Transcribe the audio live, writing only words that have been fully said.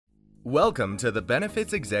Welcome to the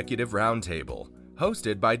Benefits Executive Roundtable,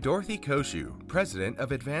 hosted by Dorothy Koshu, President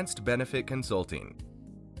of Advanced Benefit Consulting.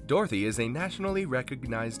 Dorothy is a nationally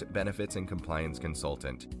recognized benefits and compliance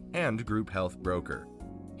consultant and group health broker.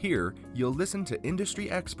 Here, you'll listen to industry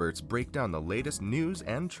experts break down the latest news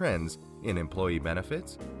and trends in employee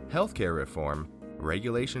benefits, healthcare reform,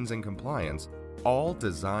 regulations and compliance, all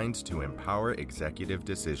designed to empower executive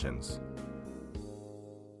decisions.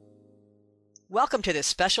 Welcome to this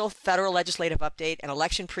special federal legislative update and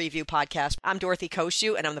election preview podcast. I'm Dorothy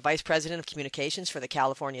Koshu, and I'm the Vice President of Communications for the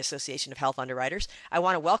California Association of Health Underwriters. I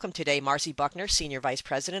want to welcome today Marcy Buckner, Senior Vice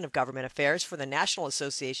President of Government Affairs for the National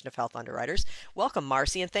Association of Health Underwriters. Welcome,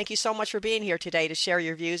 Marcy, and thank you so much for being here today to share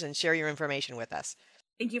your views and share your information with us.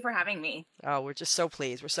 Thank you for having me. Oh, we're just so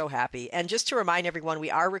pleased. We're so happy. And just to remind everyone,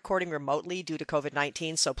 we are recording remotely due to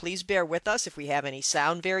COVID-19, so please bear with us if we have any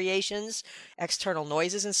sound variations, external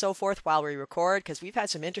noises, and so forth while we record, because we've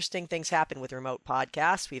had some interesting things happen with remote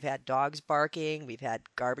podcasts. We've had dogs barking. We've had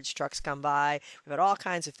garbage trucks come by. We've had all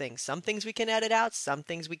kinds of things. Some things we can edit out, some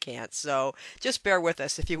things we can't. So just bear with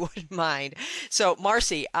us if you wouldn't mind. So,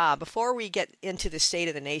 Marcy, before we get into the state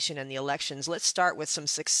of the nation and the elections, let's start with some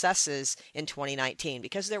successes in 2019,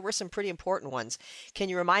 because there were some pretty important ones. Can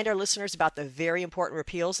you remind our listeners about the very important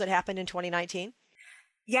repeals that happened in 2019?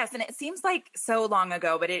 Yes, and it seems like so long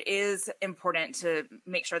ago, but it is important to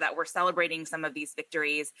make sure that we're celebrating some of these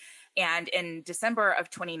victories. And in December of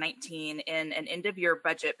 2019, in an end-of-year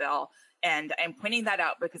budget bill, and I'm pointing that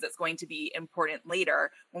out because it's going to be important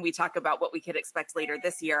later when we talk about what we could expect later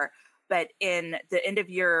this year. But in the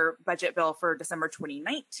end-of-year budget bill for December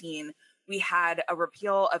 2019, we had a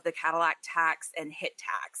repeal of the Cadillac tax and HIT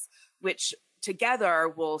tax, which together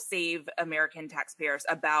will save American taxpayers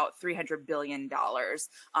about $300 billion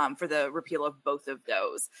for the repeal of both of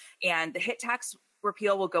those. And the HIT tax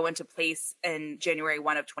repeal will go into place in January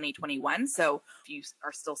 1 of 2021. So if you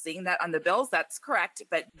are still seeing that on the bills, that's correct.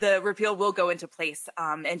 But the repeal will go into place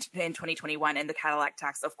in 2021. And the Cadillac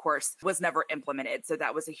tax, of course, was never implemented. So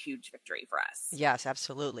that was a huge victory for us. Yes,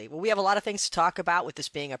 absolutely. Well, we have a lot of things to talk about with this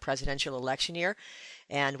being a presidential election year.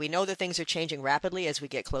 And we know that things are changing rapidly as we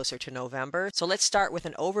get closer to November. So let's start with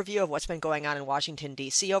an overview of what's been going on in Washington,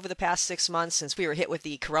 D.C. over the past 6 months since we were hit with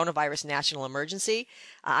the coronavirus national emergency.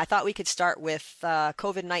 I thought we could start with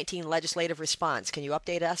COVID-19 legislative response. Can you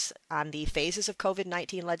update us on the phases of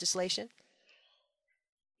COVID-19 legislation?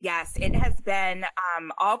 Yes, it has been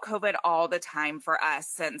all COVID all the time for us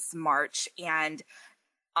since March. And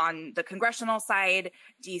on the congressional side,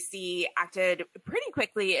 DC acted pretty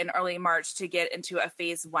quickly in early March to get into a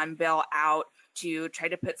phase one bill out to try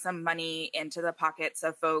to put some money into the pockets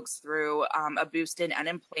of folks through a boost in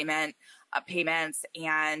unemployment payments,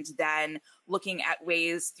 and then looking at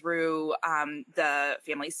ways through the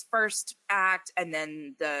Families First Act and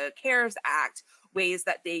then the CARES Act, ways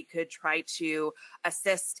that they could try to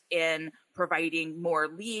assist in providing more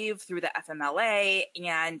leave through the FMLA,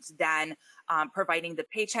 and then providing the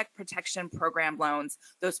Paycheck Protection Program loans,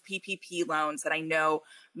 those PPP loans that I know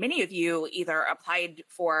many of you either applied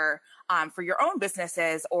for your own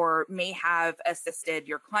businesses or may have assisted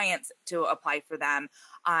your clients to apply for them.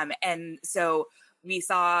 And so we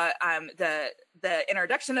saw the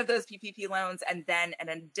introduction of those PPP loans and then an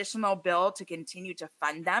additional bill to continue to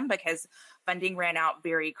fund them because funding ran out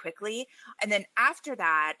very quickly. And then after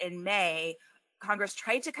that, in May, Congress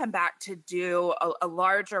tried to come back to do a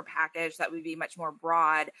larger package that would be much more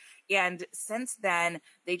broad. And since then,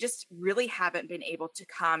 they just really haven't been able to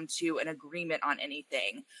come to an agreement on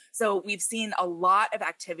anything. So we've seen a lot of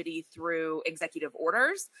activity through executive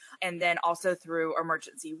orders and then also through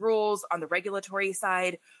emergency rules on the regulatory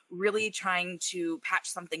side, really trying to patch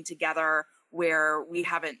something together where we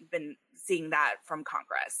haven't been seeing that from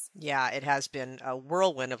Congress. Yeah, it has been a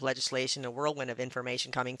whirlwind of legislation, a whirlwind of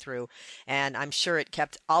information coming through. And I'm sure it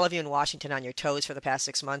kept all of you in Washington on your toes for the past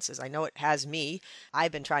 6 months, as I know it has me.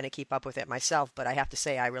 I've been trying to keep up with it myself, but I have to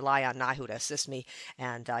say I rely on Nahu to assist me.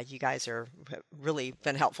 And you guys are really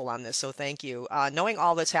been helpful on this, so thank you. Knowing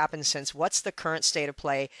all that's happened since, what's the current state of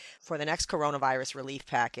play for the next coronavirus relief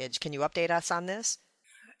package? Can you update us on this?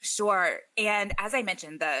 Sure. And as I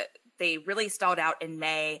mentioned, they really stalled out in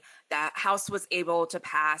May. The House was able to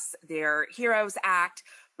pass their HEROES Act,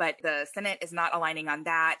 but the Senate is not aligning on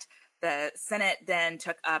that. The Senate then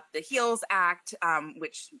took up the HEALS Act,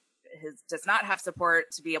 which does not have support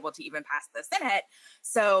to be able to even pass the Senate.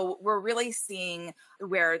 So we're really seeing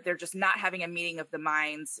where they're just not having a meeting of the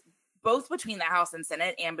minds, both between the House and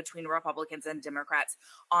Senate and between Republicans and Democrats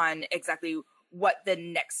on exactly what the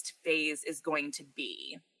next phase is going to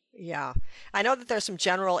be. Yeah. I know that there's some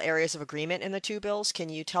general areas of agreement in the two bills. Can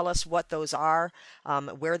you tell us what those are,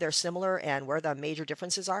 where they're similar, and where the major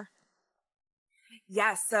differences are?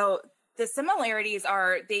 Yes. So the similarities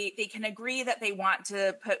are they can agree that they want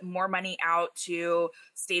to put more money out to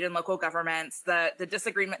state and local governments. The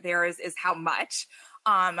disagreement there is how much,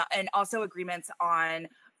 and also agreements on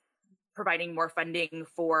providing more funding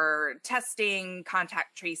for testing,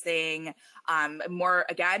 contact tracing, more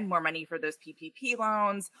money for those PPP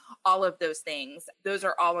loans, all of those things. Those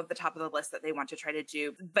are all at the top of the list that they want to try to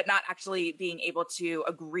do, but not actually being able to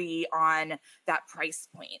agree on that price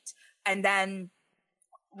point. And then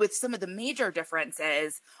with some of the major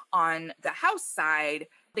differences on the House side,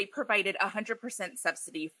 they provided 100%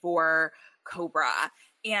 subsidy for COBRA.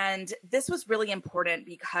 And this was really important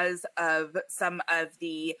because of some of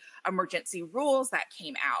the emergency rules that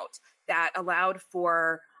came out that allowed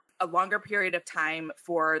for a longer period of time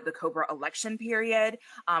for the COBRA election period,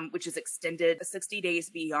 which is extended 60 days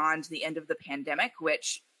beyond the end of the pandemic,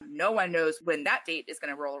 which no one knows when that date is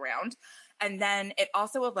going to roll around. And then it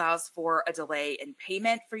also allows for a delay in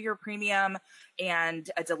payment for your premium and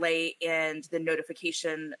a delay in the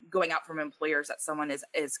notification going out from employers that someone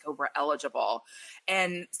is COBRA eligible.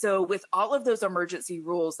 And so with all of those emergency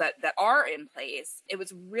rules that are in place, it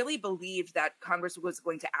was really believed that Congress was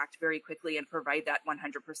going to act very quickly and provide that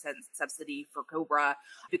 100% subsidy for COBRA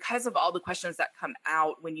because of all the questions that come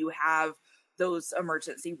out when you have those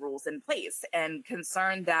emergency rules in place, and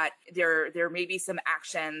concerned that there may be some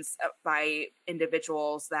actions by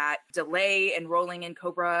individuals that delay enrolling in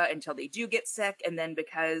COBRA until they do get sick. And then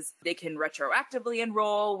because they can retroactively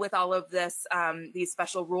enroll with all of this, these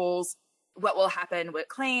special rules, what will happen with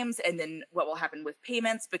claims, and then what will happen with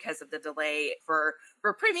payments because of the delay for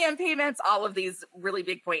premium payments, all of these really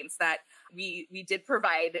big points that we did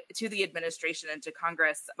provide to the administration and to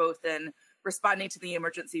Congress, both in responding to the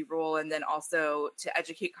emergency rule and then also to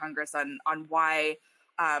educate Congress on why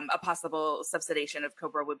a possible subsidization of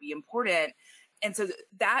COBRA would be important. And so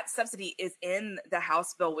that subsidy is in the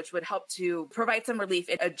House bill, which would help to provide some relief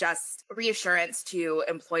and adjust reassurance to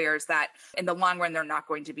employers that in the long run, they're not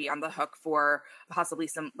going to be on the hook for possibly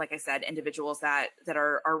some, like I said, individuals that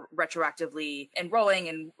are retroactively enrolling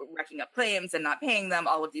and racking up claims and not paying them,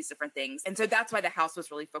 all of these different things. And so that's why the House was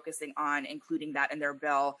really focusing on including that in their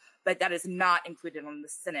bill, but that is not included on the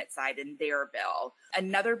Senate side in their bill.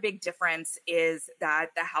 Another big difference is that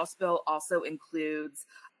the House bill also includes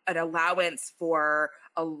an allowance for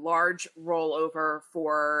a large rollover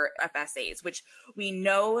for FSAs, which we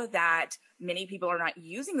know that many people are not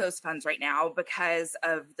using those funds right now because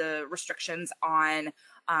of the restrictions on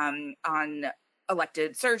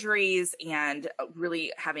elected surgeries and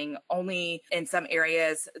really having only in some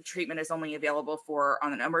areas treatment is only available for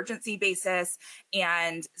on an emergency basis.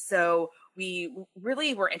 And so we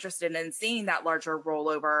really were interested in seeing that larger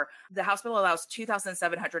rollover. The House bill allows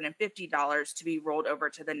 $2,750 to be rolled over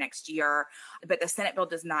to the next year, but the Senate bill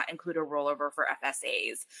does not include a rollover for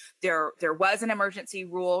FSAs. There was an emergency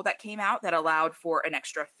rule that came out that allowed for an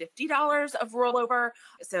extra $50 of rollover.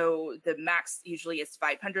 So the max usually is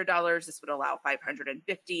 $500. This would allow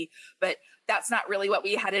 $550, but that's not really what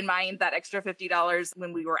we had in mind, that extra $50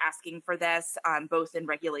 when we were asking for this, both in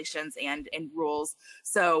regulations and in rules.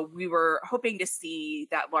 So we were hoping to see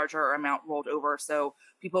that larger amount rolled over so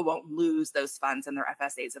people won't lose those funds in their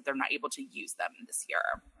FSAs if they're not able to use them this year.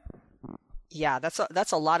 Yeah, that's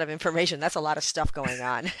a lot of information. That's a lot of stuff going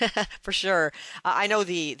on, for sure. I know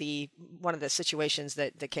the one of the situations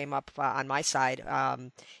that came up on my side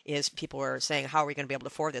is people were saying, how are we going to be able to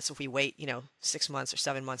afford this if we wait, 6 months or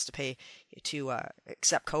 7 months to pay to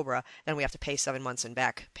accept COBRA? Then we have to pay 7 months in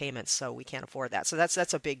back payments, so we can't afford that. So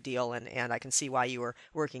that's a big deal, and I can see why you were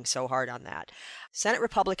working so hard on that. Senate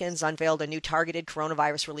Republicans unveiled a new targeted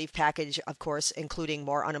coronavirus relief package, of course, including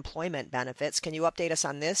more unemployment benefits. Can you update us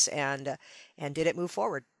on this, and did it move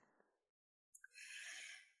forward?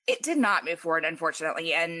 It did not move forward,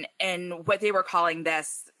 unfortunately. And what they were calling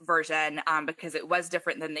this version, because it was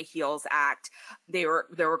different than the HEALS Act, they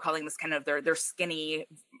were calling this kind of their skinny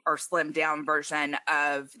or slimmed down version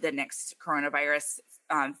of the next coronavirus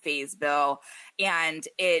phase bill. And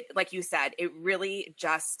it, like you said, it really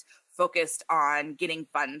just focused on getting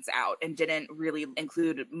funds out and didn't really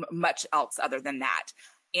include much else other than that.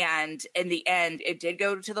 And in the end, it did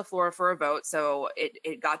go to the floor for a vote. So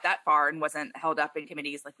it got that far and wasn't held up in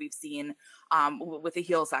committees like we've seen with the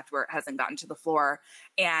HEALS Act, where it hasn't gotten to the floor.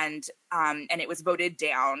 And it was voted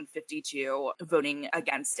down, 52 voting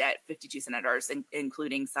against it, 52 senators,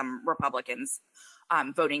 including some Republicans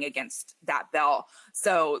voting against that bill.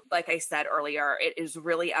 So like I said earlier, it is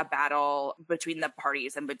really a battle between the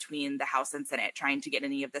parties and between the House and Senate trying to get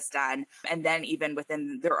any of this done. And then even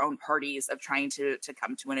within their own parties of trying to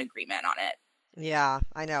come to an agreement on it. Yeah,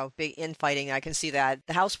 I know. Big infighting. I can see that.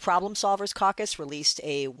 The House Problem Solvers Caucus released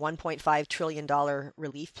a $1.5 trillion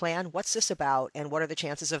relief plan. What's this about, and what are the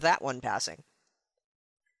chances of that one passing?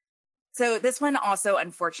 So this one also,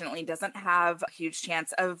 unfortunately, doesn't have a huge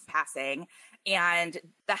chance of passing. And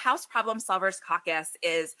the House Problem Solvers Caucus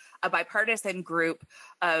is a bipartisan group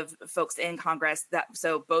of folks in Congress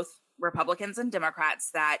so both Republicans and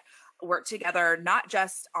Democrats that work together, not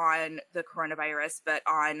just on the coronavirus, but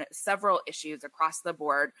on several issues across the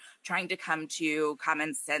board, trying to come to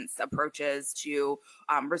common sense approaches to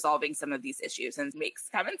resolving some of these issues. And it makes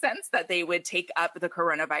common sense that they would take up the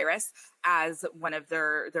coronavirus as one of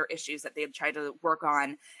their issues that they've tried to work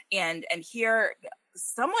on. And here,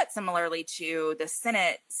 somewhat similarly to the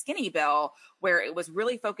Senate skinny bill, where it was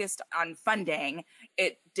really focused on funding,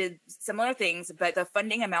 it did similar things, but the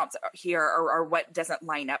funding amounts here are what doesn't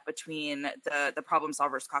line up between the Problem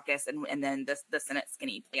Solvers Caucus and then the Senate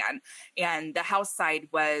skinny plan. And the House side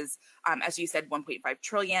was, as you said, 1.5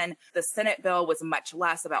 trillion. The Senate bill was much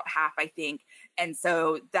less, about half, I think. And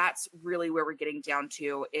so that's really where we're getting down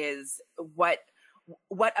to, is what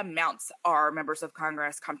amounts are members of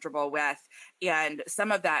Congress comfortable with? And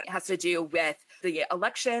some of that has to do with the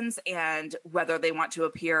elections and whether they want to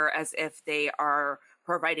appear as if they are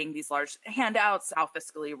providing these large handouts, how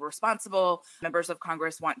fiscally responsible members of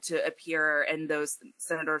Congress want to appear, and those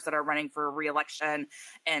senators that are running for re-election.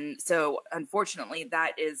 And so unfortunately,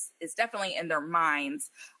 that is definitely in their minds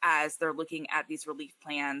as they're looking at these relief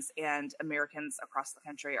plans, and Americans across the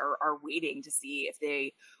country are waiting to see if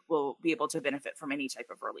they will be able to benefit from any type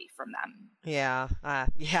of relief from them. Yeah.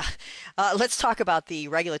 Let's talk about the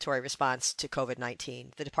regulatory response to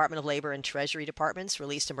COVID-19. The Department of Labor and Treasury departments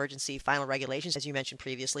released emergency final regulations, as you mentioned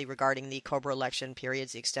previously, regarding the COBRA election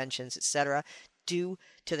periods, the extensions, etc., due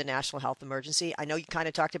to the national health emergency. I know you kind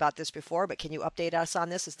of talked about this before, but can you update us on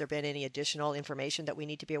this? Has there been any additional information that we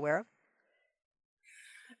need to be aware of?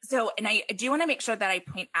 So, and I do want to make sure that I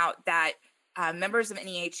point out that members of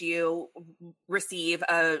NEHU receive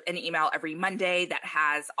an email every Monday that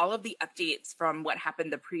has all of the updates from what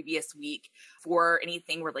happened the previous week for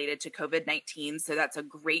anything related to COVID-19. So that's a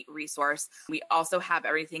great resource. We also have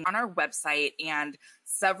everything on our website and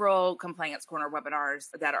several Compliance Corner webinars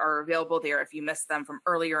that are available there if you missed them from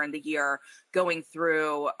earlier in the year, going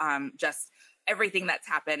through just everything that's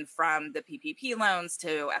happened from the PPP loans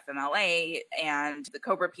to FMLA and the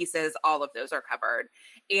COBRA pieces. All of those are covered.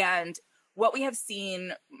 And what we have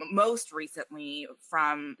seen most recently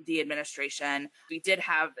from the administration, we did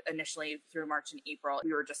have initially through March and April,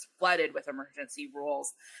 we were just flooded with emergency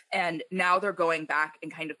rules. And now they're going back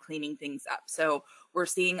and kind of cleaning things up. So we're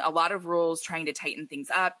seeing a lot of rules trying to tighten things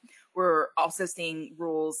up. We're also seeing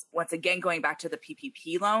rules, once again, going back to the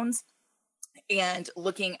PPP loans and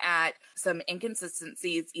looking at some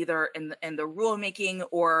inconsistencies either in the rulemaking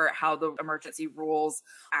or how the emergency rules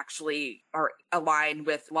actually are aligned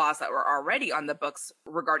with laws that were already on the books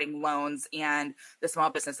regarding loans and the Small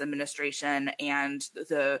Business Administration and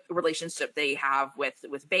the relationship they have with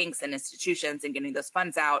banks and institutions and getting those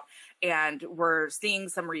funds out. And we're seeing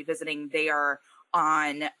some revisiting there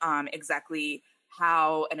on exactly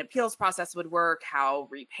how an appeals process would work, how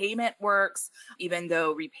repayment works. Even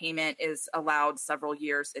though repayment is allowed several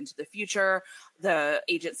years into the future, the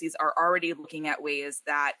agencies are already looking at ways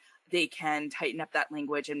that they can tighten up that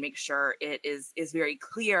language and make sure it is very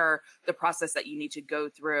clear the process that you need to go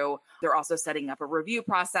through. They're also setting up a review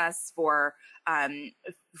process for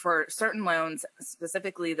certain loans,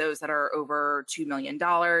 specifically those that are over $2 million,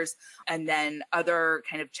 and then other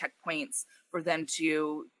kind of checkpoints for them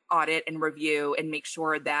to audit and review and make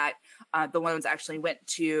sure that the loans actually went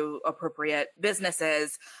to appropriate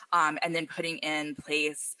businesses, and then putting in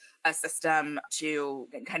place a system to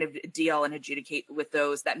kind of deal and adjudicate with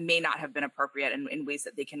those that may not have been appropriate in ways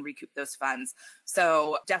that they can recoup those funds.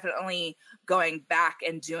 So definitely going back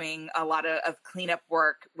and doing a lot of cleanup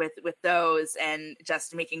work with those and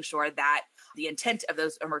just making sure that the intent of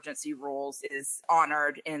those emergency rules is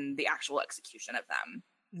honored in the actual execution of them.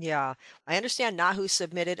 Yeah, I understand NAHU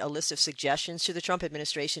submitted a list of suggestions to the Trump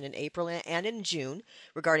administration in April and in June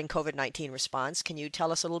regarding COVID-19 response. Can you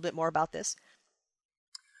tell us a little bit more about this?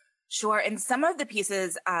 Sure. And some of the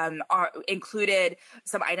pieces are included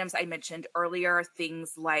some items I mentioned earlier,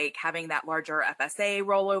 things like having that larger FSA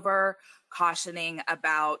rollover, cautioning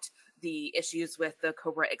about the issues with the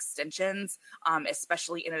COBRA extensions,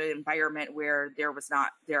 especially in an environment where there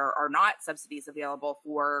are not subsidies available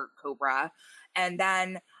for COBRA. And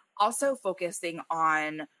then also focusing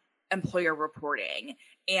on employer reporting.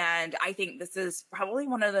 And I think this is probably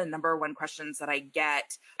one of the number one questions that I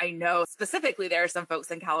get. I know specifically there are some folks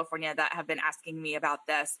in California that have been asking me about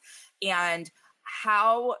this and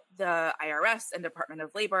how the IRS and Department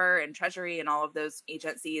of Labor and Treasury and all of those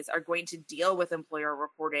agencies are going to deal with employer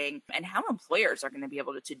reporting and how employers are going to be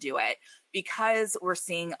able to do it, because we're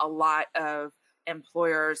seeing a lot of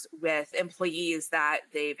employers with employees that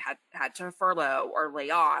they've had to furlough or lay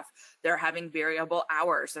off. They're having variable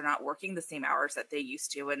hours. They're not working the same hours that they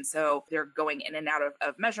used to. And so they're going in and out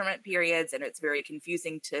of measurement periods. And it's very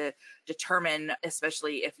confusing to determine,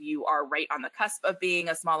 especially if you are right on the cusp of being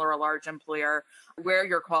a small or a large employer, where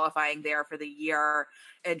you're qualifying there for the year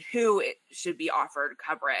and who should be offered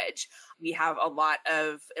coverage. We have a lot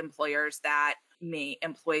of employers that may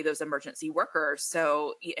employ those emergency workers.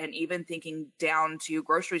 So, and even thinking down to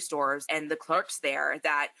grocery stores and the clerks there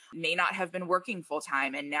that may not have been working full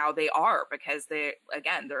time, and now they are because they're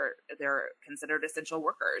considered essential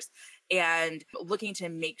workers, and looking to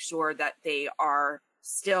make sure that they are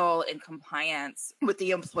still in compliance with the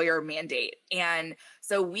employer mandate. And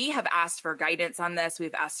so we have asked for guidance on this.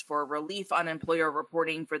 We've asked for relief on employer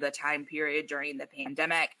reporting for the time period during the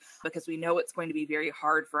pandemic, because we know it's going to be very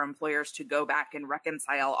hard for employers to go back and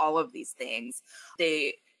reconcile all of these things.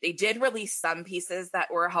 They did release some pieces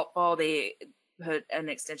that were helpful. They put an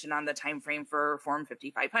extension on the time frame for Form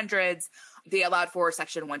 5500s. They allowed for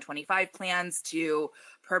Section 125 plans to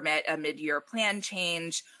permit a mid-year plan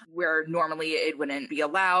change where normally it wouldn't be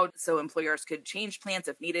allowed. So employers could change plans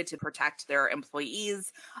if needed to protect their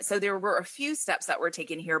employees. So there were a few steps that were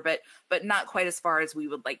taken here, but not quite as far as we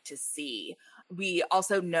would like to see. We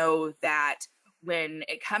also know that when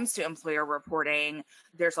it comes to employer reporting,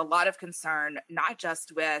 there's a lot of concern, not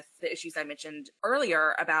just with the issues I mentioned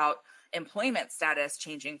earlier about employment status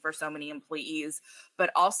changing for so many employees, but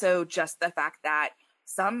also just the fact that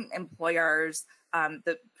some employers,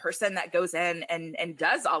 the person that goes in and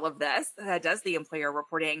does all of this, that does the employer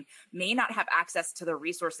reporting, may not have access to the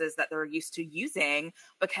resources that they're used to using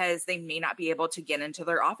because they may not be able to get into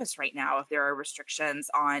their office right now if there are restrictions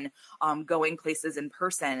on going places in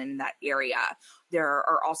person in that area. There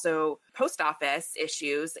are also post office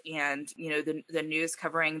issues and, the news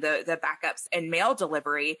covering the backups and mail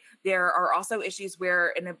delivery. There are also issues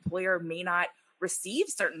where an employer may not receive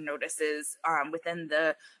certain notices within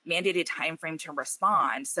the mandated time frame to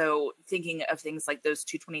respond. So thinking of things like those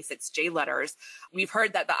 226J letters, we've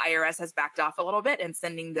heard that the IRS has backed off a little bit in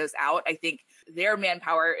sending those out. I think their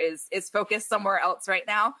manpower is focused somewhere else right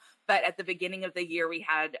now. But at the beginning of the year, we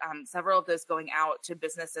had several of those going out to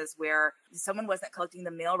businesses where someone wasn't collecting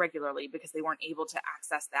the mail regularly because they weren't able to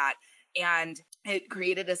access that. And it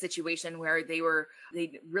created a situation where they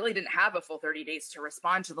really didn't have a full 30 days to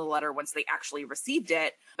respond to the letter once they actually received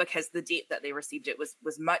it, because the date that they received it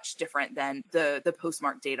was much different than the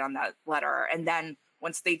postmark date on that letter. And then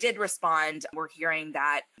once they did respond, we're hearing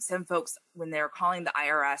that some folks, when they're calling the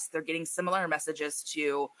IRS, they're getting similar messages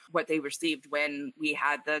to what they received when we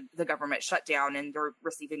had the government shutdown, and they're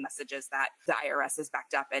receiving messages that the IRS is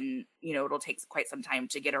backed up and, it'll take quite some time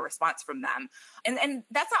to get a response from them. And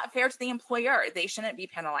that's not fair to the employer. They shouldn't be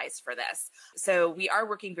penalized for this. So we are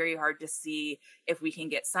working very hard to see if we can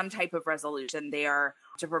get some type of resolution there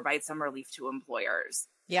to provide some relief to employers.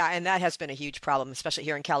 Yeah, and that has been a huge problem, especially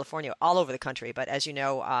here in California, all over the country. But as you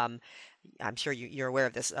know, I'm sure you're aware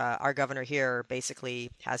of this. Our governor here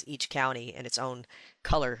basically has each county in its own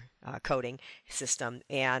color coding system.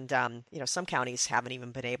 And, some counties haven't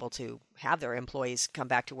even been able to have their employees come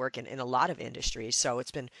back to work in a lot of industries. So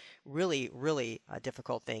it's been really, really a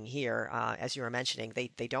difficult thing here. As you were mentioning,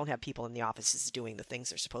 they don't have people in the offices doing the things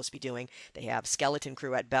they're supposed to be doing. They have skeleton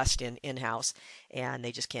crew at best in-house, and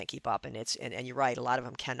they just can't keep up. And you're right, a lot of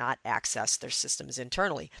them cannot access their systems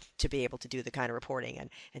internally to be able to do the kind of reporting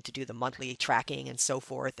and to do the monthly tracking and so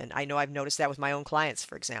forth. And I know I've noticed that with my own clients,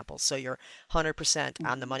 for example. So you're 100%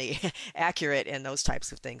 on the money accurate in those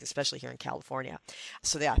types of things, especially here in California.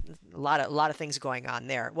 So yeah, a lot of things going on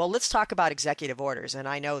there. Well, let's talk about executive orders. And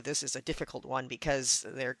I know this is a difficult one because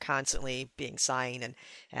they're constantly being signed.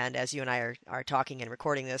 And as you and I are talking and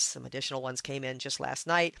recording this, some additional ones came in just last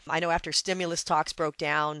night. I know after stimulus talks broke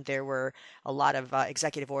down, there were a lot of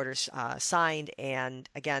executive orders signed. And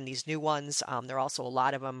again, these new ones, there are also a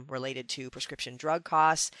lot of them related related to prescription drug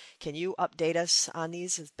costs. Can you update us on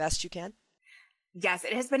these as best you can? Yes,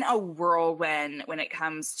 it has been a whirlwind when it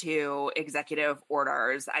comes to executive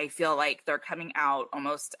orders. I feel like they're coming out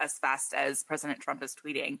almost as fast as President Trump is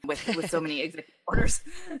tweeting with so many executive orders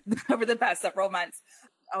over the past several months.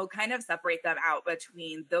 I'll kind of separate them out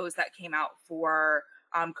between those that came out for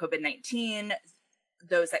COVID-19,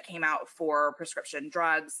 those that came out for prescription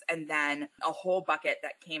drugs, and then a whole bucket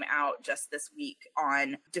that came out just this week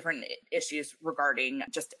on different issues regarding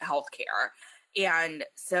just healthcare. And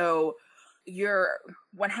so you're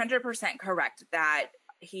 100% correct that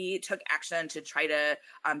he took action to try to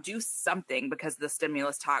do something because the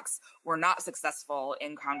stimulus talks were not successful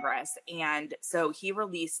in Congress. And so he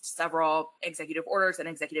released several executive orders and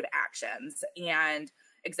executive actions. And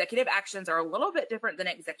executive actions are a little bit different than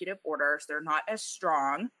executive orders. They're not as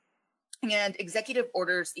strong. And executive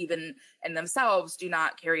orders, even in themselves, do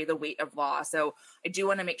not carry the weight of law. So I do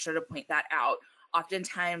want to make sure to point that out.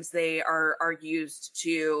 Oftentimes they are used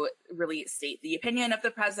to really state the opinion of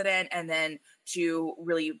the president and then to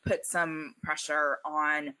really put some pressure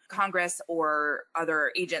on Congress or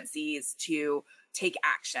other agencies to take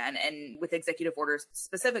action. And with executive orders,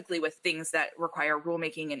 specifically with things that require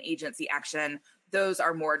rulemaking and agency action, those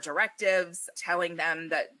are more directives telling them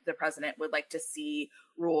that the president would like to see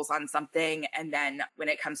rules on something. And then when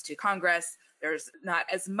it comes to Congress, there's not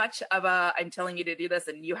as much of a, I'm telling you to do this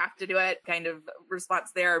and you have to do it kind of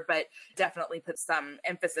response there, but definitely puts some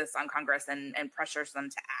emphasis on Congress and pressures them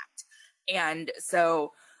to act. And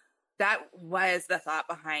so that was the thought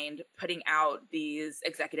behind putting out these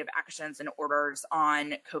executive actions and orders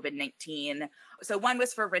on COVID-19. So one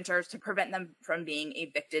was for renters to prevent them from being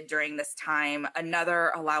evicted during this time.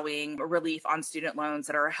 Another allowing relief on student loans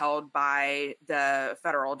that are held by the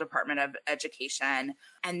Federal Department of Education.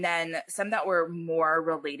 And then some that were more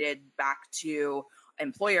related back to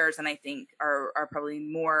employers, and I think are probably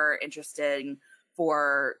more interesting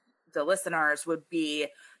for the listeners, would be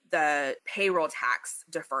the payroll tax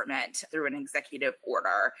deferment through an executive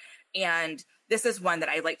order. And this is one that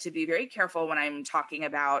I like to be very careful when I'm talking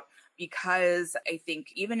about, because I think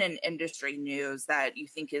even in industry news that you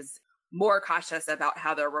think is more cautious about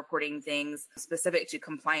how they're reporting things specific to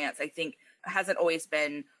compliance, I think hasn't always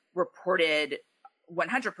been reported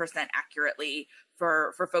 100% accurately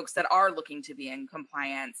for folks that are looking to be in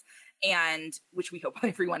compliance, and which we hope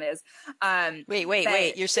everyone is.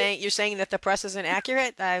 Wait! You're saying that the press isn't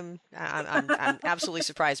accurate? I'm absolutely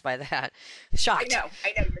surprised by that. Shocked.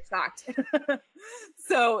 I know you're shocked.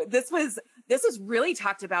 So this was really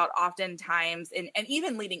talked about oftentimes, and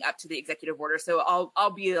even leading up to the executive order. So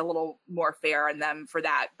I'll be a little more fair on them for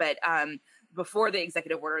that. But before the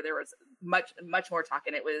executive order, there was much more talk,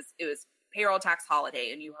 and it was payroll tax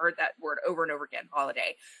holiday. And you heard that word over and over again,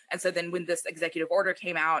 holiday. And so then when this executive order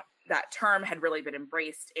came out, that term had really been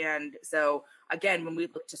embraced. And so again, when we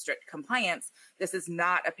look to strict compliance, this is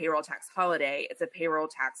not a payroll tax holiday, it's a payroll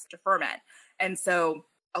tax deferment. And so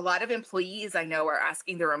a lot of employees I know are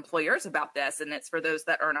asking their employers about this, and it's for those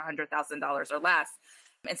that earn $100,000 or less.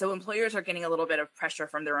 And so employers are getting a little bit of pressure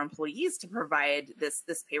from their employees to provide this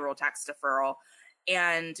payroll tax deferral.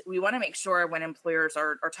 And we want to make sure when employers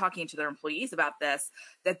are talking to their employees about this,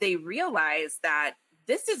 that they realize that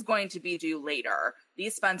this is going to be due later.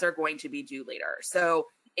 These funds are going to be due later. So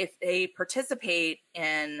if they participate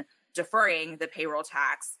in deferring the payroll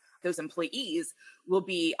tax, those employees will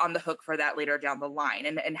be on the hook for that later down the line.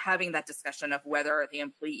 And having that discussion of whether the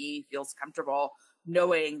employee feels comfortable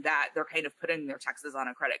knowing that they're kind of putting their taxes on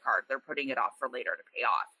a credit card, they're putting it off for later to pay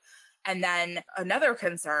off. And then another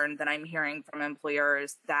concern that I'm hearing from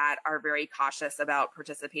employers that are very cautious about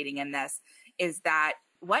participating in this is that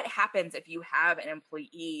what happens if you have an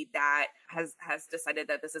employee that has decided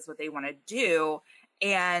that this is what they want to do,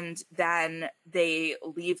 and then they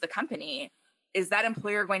leave the company? Is that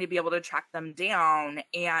employer going to be able to track them down?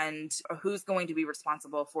 And who's going to be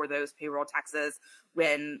responsible for those payroll taxes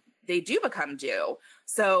when they do become due?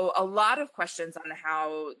 So a lot of questions on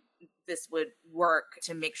how this would work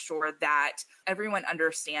to make sure that everyone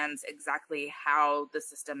understands exactly how the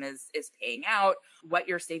system is paying out, what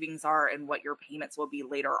your savings are, and what your payments will be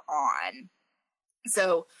later on.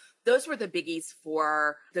 So those were the biggies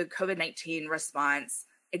for the COVID-19 response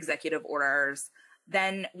executive orders.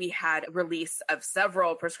 Then we had release of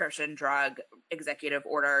several prescription drug executive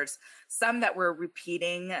orders, some that were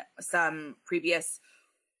repeating some previous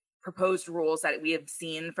proposed rules that we have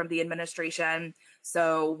seen from the administration.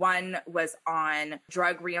 So one was on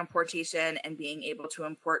drug reimportation and being able to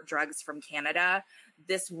import drugs from Canada.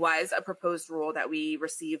 This was a proposed rule that we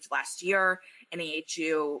received last year.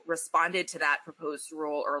 NAHU responded to that proposed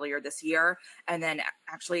rule earlier this year. And then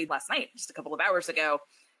actually last night, just a couple of hours ago,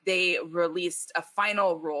 they released a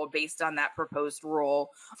final rule based on that proposed rule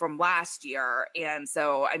from last year. And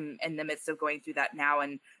so I'm in the midst of going through that now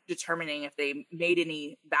and determining if they made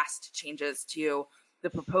any vast changes to the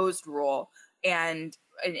proposed rule. And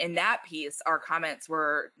in that piece, our comments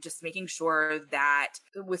were just making sure that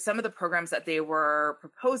with some of the programs that they were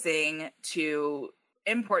proposing to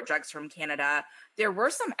import drugs from Canada, there were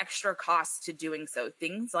some extra costs to doing so.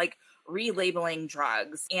 Things like relabeling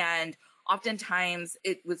drugs, and oftentimes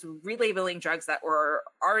it was relabeling drugs that were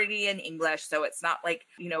already in English. So it's not like,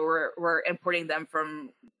 we're importing them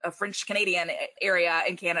from a French Canadian area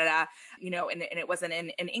in Canada, and it wasn't in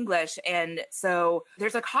English. And so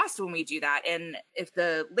there's a cost when we do that. And if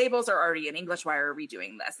the labels are already in English, why are we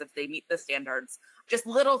doing this? If they meet the standards, just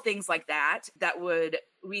little things like that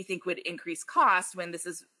we think would increase cost when this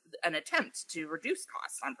is an attempt to reduce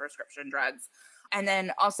costs on prescription drugs. And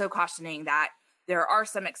then also cautioning that there are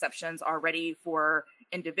some exceptions already for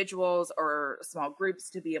individuals or small groups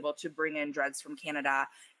to be able to bring in drugs from Canada,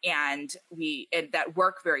 and that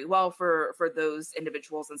work very well for those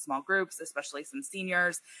individuals and small groups, especially some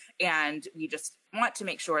seniors. And we just want to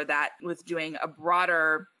make sure that with doing a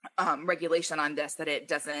broader regulation on this, that it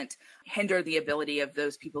doesn't hinder the ability of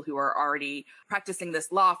those people who are already practicing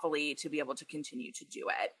this lawfully to be able to continue to do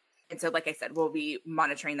it. And so, like I said, we'll be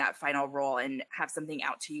monitoring that final rule and have something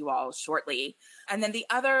out to you all shortly. And then the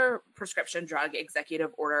other prescription drug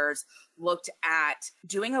executive orders looked at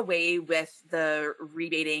doing away with the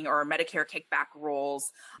rebating or Medicare kickback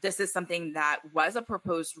rules. This is something that was a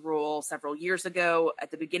proposed rule several years ago at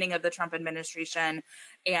the beginning of the Trump administration.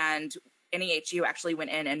 And NAHU actually went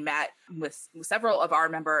in and met with several of our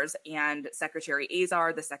members and Secretary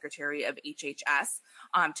Azar, the Secretary of HHS,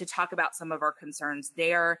 to talk about some of our concerns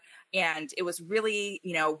there. And it was really,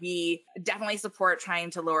 we definitely support trying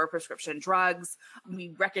to lower prescription drugs.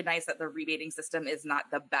 We recognize that the rebating system is not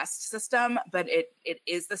the best system, but it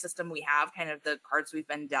is the system we have, kind of the cards we've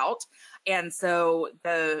been dealt. And so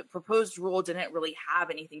the proposed rule didn't really have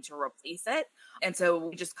anything to replace it. And so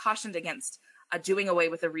we just cautioned against doing away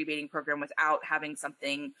with the rebating program without having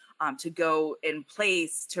something to go in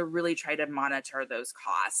place to really try to monitor those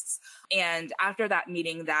costs. And after that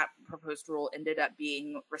meeting, that proposed rule ended up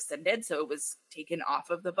being rescinded. So it was taken off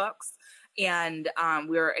of the books. And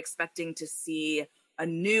we're expecting to see a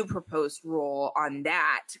new proposed rule on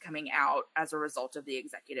that coming out as a result of the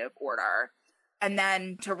executive order. And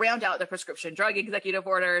then to round out the prescription drug executive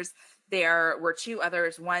orders, there were two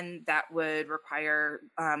others, one that would require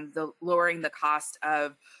the lowering the cost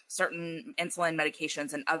of certain insulin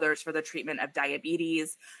medications and others for the treatment of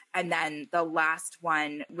diabetes. And then the last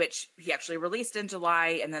one, which he actually released in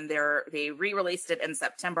July, and then they re-released it in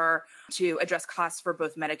September to address costs for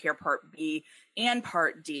both Medicare Part B and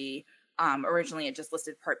Part D. Originally, it just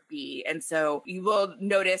listed Part B. And so you will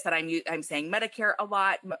notice that I'm saying Medicare a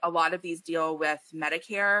lot. A lot of these deal with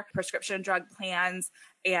Medicare prescription drug plans.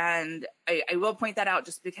 And I will point that out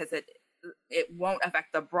just because it won't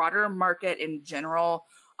affect the broader market in general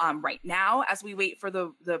right now as we wait for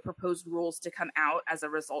the proposed rules to come out as a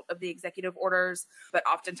result of the executive orders. But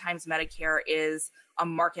oftentimes Medicare is a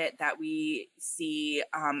market that we see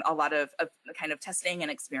a lot of kind of testing and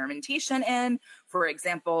experimentation in. For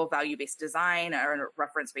example, value-based design or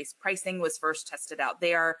reference-based pricing was first tested out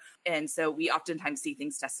there. And so we oftentimes see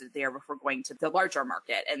things tested there before going to the larger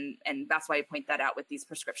market. And that's why I point that out with these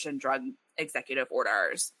prescription drug executive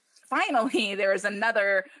orders. Finally, there is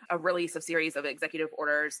a release of series of executive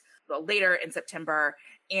orders later in September,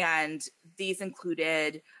 and these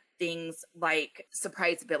included things like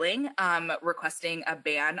surprise billing, requesting a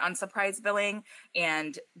ban on surprise billing,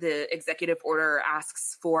 and the executive order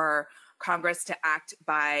asks for Congress to act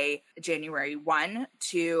by January 1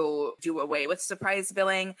 to do away with surprise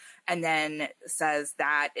billing, and then says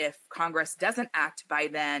that if Congress doesn't act by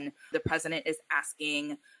then, the president is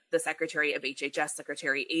asking the Secretary of HHS,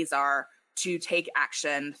 Secretary Azar, to take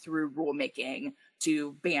action through rulemaking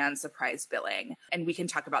to ban surprise billing. And we can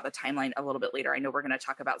talk about the timeline a little bit later. I know we're going to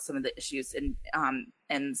talk about some of the issues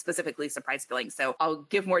and specifically surprise billing. So I'll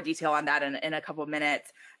give more detail on that in a couple of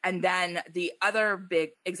minutes. And then the other big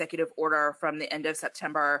executive order from the end of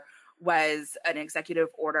September was an executive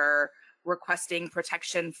order requesting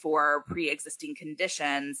protection for pre-existing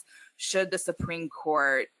conditions should the Supreme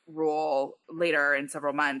Court rule later in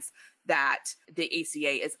several months that the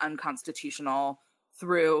ACA is unconstitutional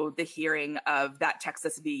through the hearing of that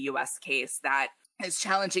Texas v. U.S. case that is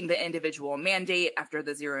challenging the individual mandate after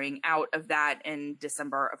the zeroing out of that in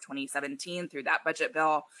December of 2017 through that budget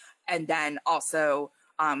bill, and then also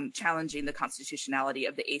challenging the constitutionality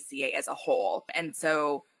of the ACA as a whole. And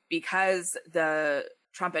so because the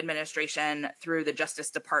Trump administration through the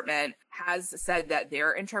Justice Department has said that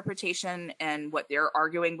their interpretation and what they're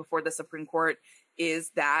arguing before the Supreme Court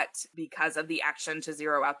is that because of the action to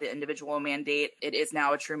zero out the individual mandate, it is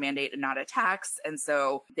now a true mandate and not a tax. And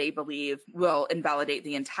so they believe will invalidate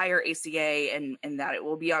the entire ACA and that it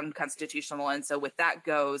will be unconstitutional. And so with that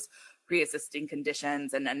goes pre-existing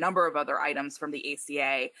conditions and a number of other items from the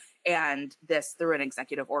ACA. And this, through an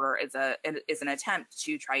executive order, is an attempt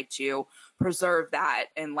to try to preserve that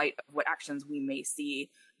in light of what actions we may see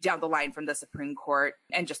down the line from the Supreme Court.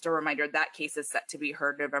 And just a reminder, that case is set to be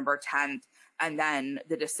heard November 10th. And then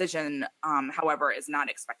the decision, however, is not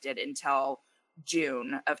expected until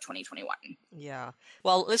June of 2021. Yeah.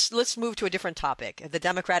 Well, let's move to a different topic. The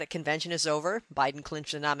Democratic convention is over. Biden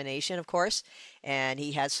clinched the nomination, of course, and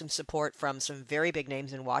he has some support from some very big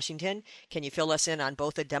names in Washington. Can you fill us in on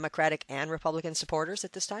both the Democratic and Republican supporters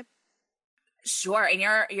at this time? Sure, and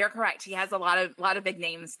you're correct. He has a lot of big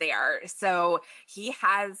names there. So he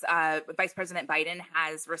has Vice President Biden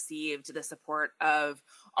has received the support of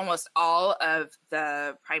almost all of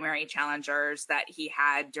the primary challengers that he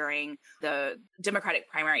had during the Democratic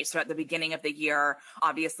primary. So at the beginning of the year,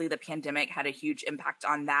 obviously the pandemic had a huge impact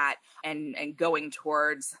on that and going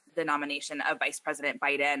towards the nomination of Vice President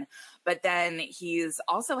Biden. But then he's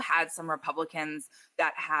also had some Republicans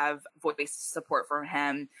that have voiced support for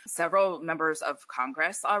him. Several members of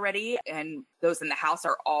Congress already, and those in the House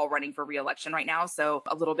are all running for re-election right now. So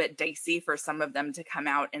a little bit dicey for some of them to come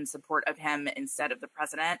out in support of him instead of the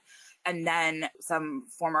president. And then some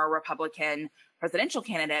former Republican presidential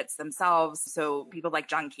candidates themselves. So people like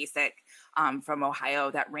John Kasich from Ohio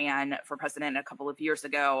that ran for president a couple of years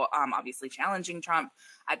ago, obviously challenging Trump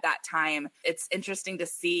at that time. It's interesting to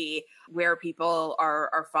see where people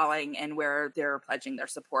are falling and where they're pledging their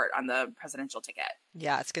support on the presidential ticket.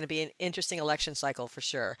 Yeah, it's going to be an interesting election cycle for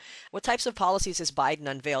sure. What types of policies has Biden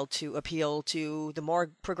unveiled to appeal to the more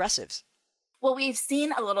progressives? Well, we've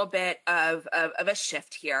seen a little bit of a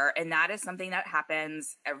shift here, and that is something that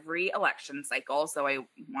happens every election cycle. So I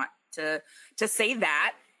want to say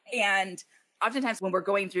that. And oftentimes when we're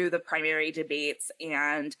going through the primary debates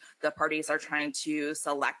and the parties are trying to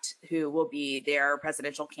select who will be their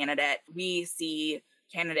presidential candidate, we see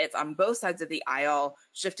candidates on both sides of the aisle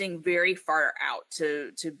shifting very far out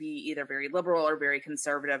to be either very liberal or very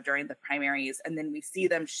conservative during the primaries. And then we see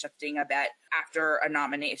them shifting a bit after a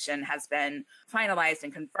nomination has been finalized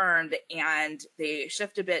and confirmed, and they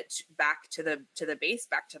shift a bit back to the base,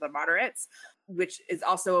 back to the moderates, which is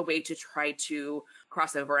also a way to try to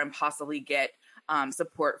cross over and possibly get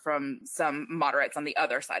support from some moderates on the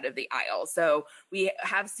other side of the aisle. So we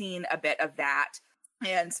have seen a bit of that.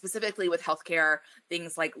 And specifically with healthcare,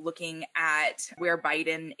 things like looking at where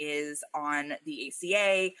Biden is on the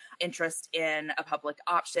ACA, interest in a public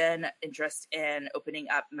option, interest in opening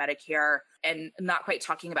up Medicare, and not quite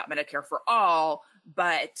talking about Medicare for all,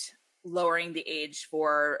 but lowering the age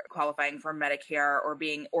for qualifying for Medicare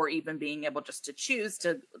or even being able just to choose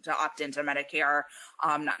to opt into Medicare,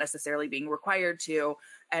 not necessarily being required to,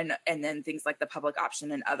 and then things like the public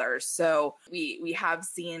option and others. So we have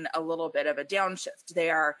seen a little bit of a downshift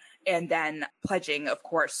there, and then pledging, of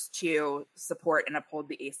course, to support and uphold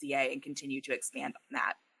the ACA and continue to expand on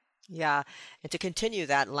that. Yeah. And to continue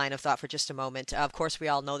that line of thought for just a moment, of course, we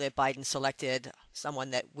all know that Biden selected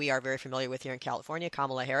someone that we are very familiar with here in California,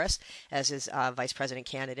 Kamala Harris, as his vice president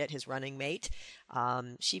candidate, his running mate.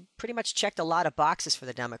 She pretty much checked a lot of boxes for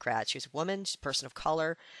the Democrats. She's a woman, she's a person of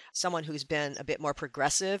color, someone who's been a bit more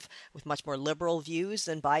progressive with much more liberal views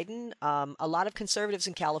than Biden. A lot of conservatives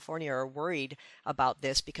in California are worried about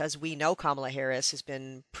this because we know Kamala Harris has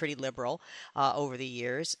been pretty liberal over the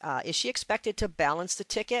years. Is she expected to balance the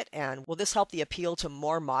ticket? And will this help the appeal to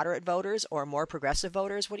more moderate voters or more progressive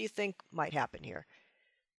voters? What do you think might happen here?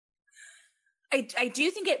 I do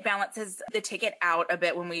think it balances the ticket out a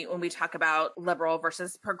bit when we talk about liberal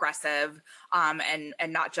versus progressive, and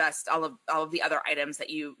not just all of the other items that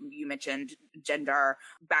you mentioned, gender,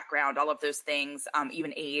 background, all of those things,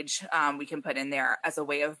 even age, we can put in there as a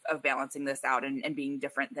way of balancing this out and being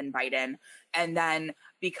different than Biden. And then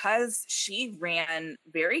because she ran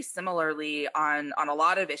very similarly on a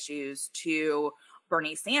lot of issues to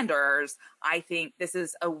Bernie Sanders, I think this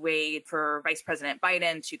is a way for Vice President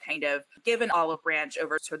Biden to kind of give an olive branch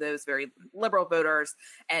over to those very liberal voters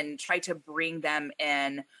and try to bring them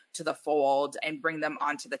in to the fold and bring them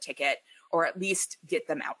onto the ticket, or at least get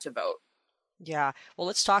them out to vote. Yeah. Well,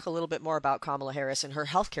 let's talk a little bit more about Kamala Harris and her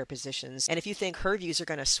healthcare positions. And if you think her views are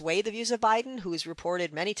going to sway the views of Biden, who has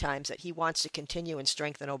reported many times that he wants to continue and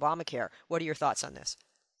strengthen Obamacare. What are your thoughts on this?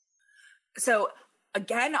 So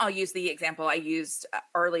again, I'll use the example I used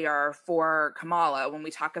earlier for Kamala when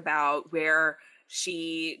we talk about where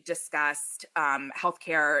she discussed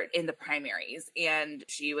healthcare in the primaries. And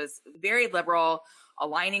she was very liberal,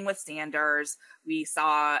 aligning with Sanders. We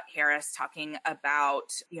saw Harris talking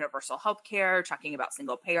about universal healthcare, talking about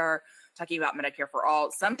single payer, talking about Medicare for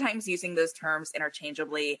all, sometimes using those terms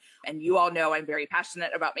interchangeably. And you all know I'm very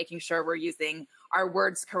passionate about making sure we're using our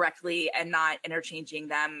words correctly and not interchanging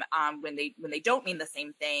them when they don't mean the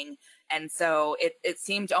same thing. And so it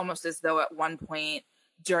seemed almost as though at one point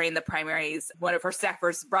during the primaries, one of her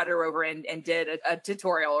staffers brought her over and did a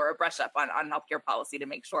tutorial or a brush up on healthcare policy to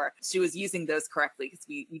make sure she was using those correctly, because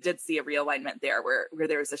we did see a realignment there where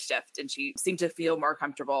there was a shift, and she seemed to feel more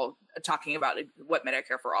comfortable talking about what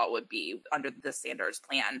Medicare for all would be under the Sanders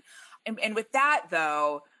plan. And with that,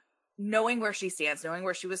 though, knowing where she stands, knowing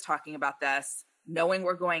where she was talking about this, knowing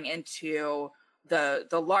we're going into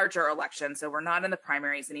the larger election, so we're not in the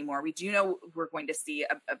primaries anymore, we do know we're going to see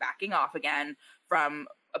a backing off again from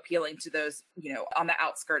appealing to those, on the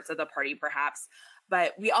outskirts of the party, perhaps.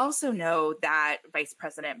 But we also know that Vice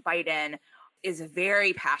President Biden is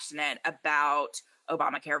very passionate about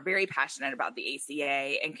Obamacare, very passionate about the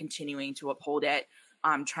ACA and continuing to uphold it,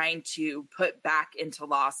 trying to put back into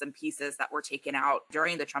law some pieces that were taken out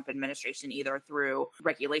during the Trump administration, either through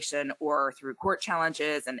regulation or through court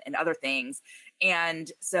challenges and other things.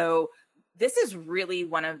 And so this is really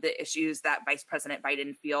one of the issues that Vice President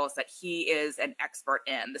Biden feels that he is an expert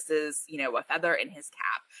in. This is, a feather in his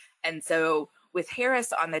cap. And so with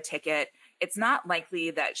Harris on the ticket, it's not likely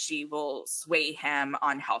that she will sway him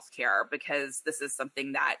on healthcare, because this is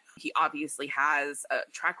something that he obviously has a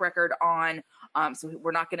track record on. So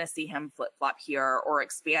we're not going to see him flip-flop here or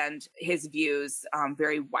expand his views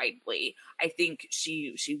very widely. I think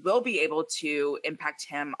she will be able to impact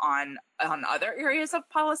him on other areas of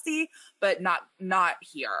policy, but not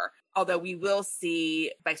here. Although we will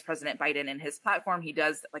see Vice President Biden in his platform, he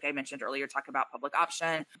does, like I mentioned earlier, talk about public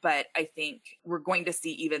option. But I think we're going to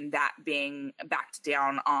see even that being backed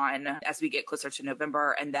down on as we get closer to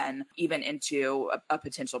November, and then even into a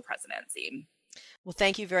potential presidency. Well,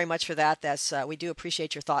 thank you very much for that. We do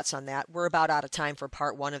appreciate your thoughts on that. We're about out of time for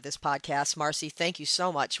part one of this podcast. Marcy, thank you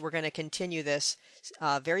so much. We're going to continue this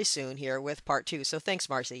very soon here with part two. So thanks,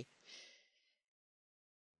 Marcy.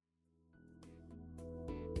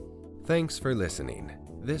 Thanks for listening.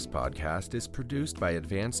 This podcast is produced by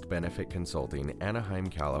Advanced Benefit Consulting, Anaheim,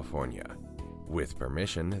 California. With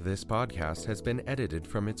permission, this podcast has been edited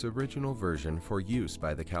from its original version for use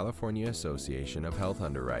by the California Association of Health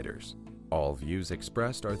Underwriters. All views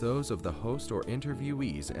expressed are those of the host or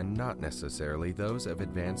interviewees and not necessarily those of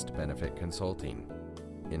Advanced Benefit Consulting.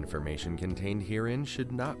 Information contained herein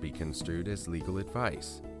should not be construed as legal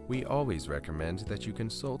advice. We always recommend that you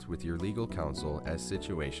consult with your legal counsel as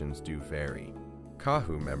situations do vary.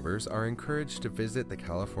 CAHU members are encouraged to visit the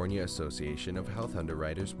California Association of Health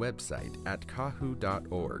Underwriters website at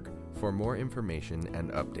cahu.org for more information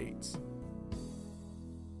and updates.